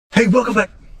Hey, welcome back.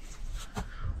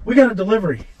 We got a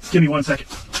delivery. Give me 1 second.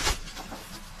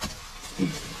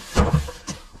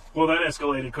 Well, that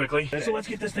escalated quickly. So let's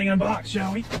get this thing unboxed,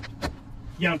 shall we?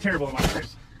 Yeah, I'm terrible at my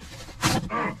tricks.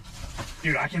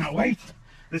 Dude, I cannot wait.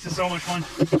 This is so much fun.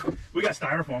 We got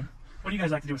styrofoam. What do you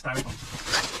guys like to do with styrofoam?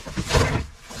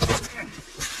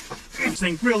 This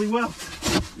thing really well.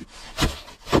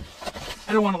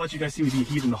 I don't want to let you guys see me be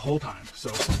heaving the whole time,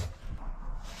 so.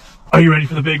 Are you ready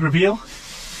for the big reveal?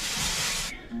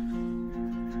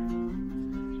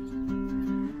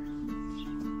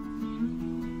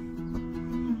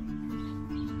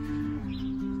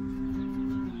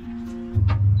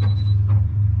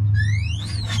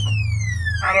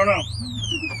 I don't know.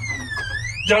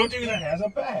 Don't do that. It has a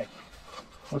bag.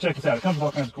 Well, check this out. It comes with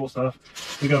all kinds of cool stuff.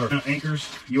 We got our anchors,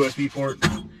 USB port.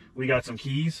 We got some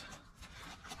keys.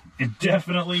 And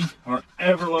definitely our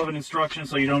ever-loving instructions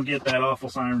so you don't get that awful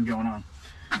siren going on.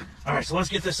 All right, so let's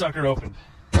get this sucker opened.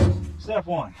 Step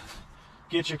one,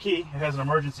 get your key. It has an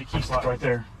emergency key slot right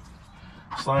there.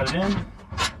 Slide it in,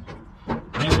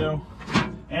 bingo,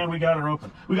 and we got her open.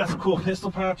 We got some cool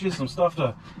pistol pouches, some stuff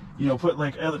to, you know, put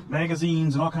like other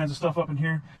magazines and all kinds of stuff up in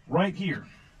here. Right here,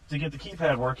 to get the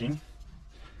keypad working,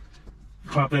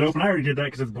 pop that open. I already did that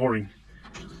because it's boring.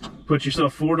 Put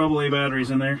yourself 4 AA batteries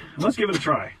in there, and let's give it a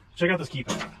try. Check out this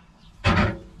keypad.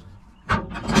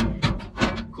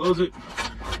 Close it,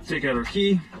 take out our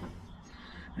key,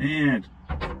 and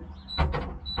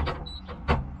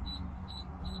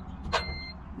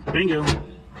bingo.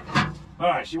 All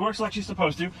right, she works like she's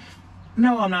supposed to.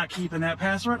 No, I'm not keeping that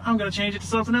password. I'm gonna change it to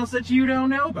something else that you don't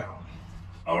know about.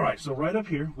 All right, so right up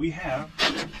here, we have,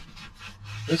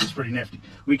 this is pretty nifty.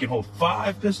 We can hold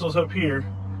 5 pistols up here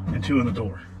and 2 in the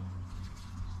door.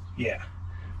 Yeah,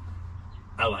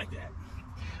 I like that.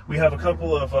 We have a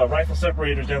couple of rifle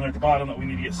separators down there at the bottom that we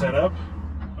need to get set up.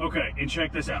 Okay, and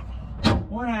check this out.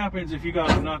 What happens if you got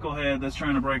a knucklehead that's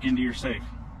trying to break into your safe?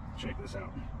 Check this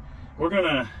out. We're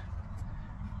gonna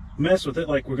mess with it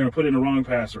like we're gonna put in the wrong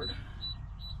password.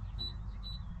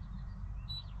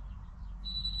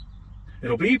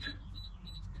 It'll beep.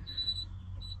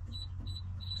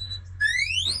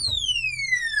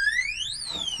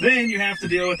 Then you have to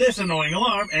deal with this annoying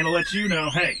alarm and it'll let you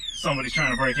know, hey, somebody's trying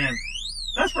to break in.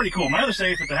 That's pretty cool. My other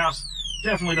safe at the house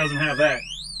definitely doesn't have that.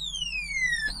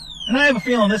 And I have a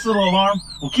feeling this little alarm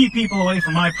will keep people away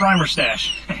from my primer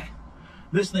stash.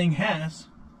 This thing has,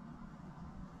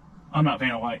 I'm not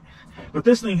Vanna White, but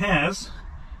this thing has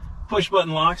push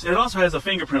button locks. It also has a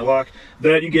fingerprint lock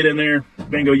that you get in there,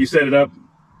 bingo, you set it up,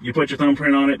 you put your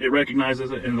thumbprint on it, it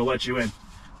recognizes it, and it'll let you in.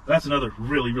 That's another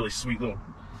really, really sweet little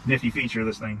nifty feature of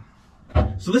this thing.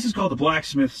 So this is called the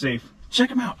BlackSmith safe. Check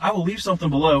them out. I will leave something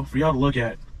below for y'all to look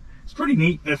at. It's pretty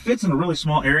neat. It fits in a really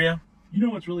small area. You know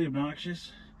what's really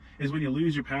obnoxious is when you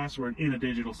lose your password in a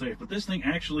digital safe. But this thing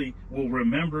actually will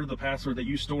remember the password that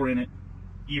you store in it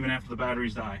even after the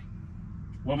batteries die.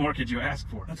 What more could you ask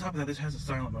for? On top of that, this has a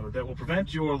silent mode that will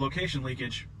prevent your location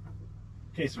leakage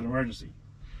in case of an emergency.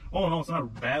 All in all, it's not a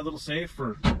bad little safe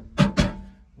for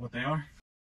what they are.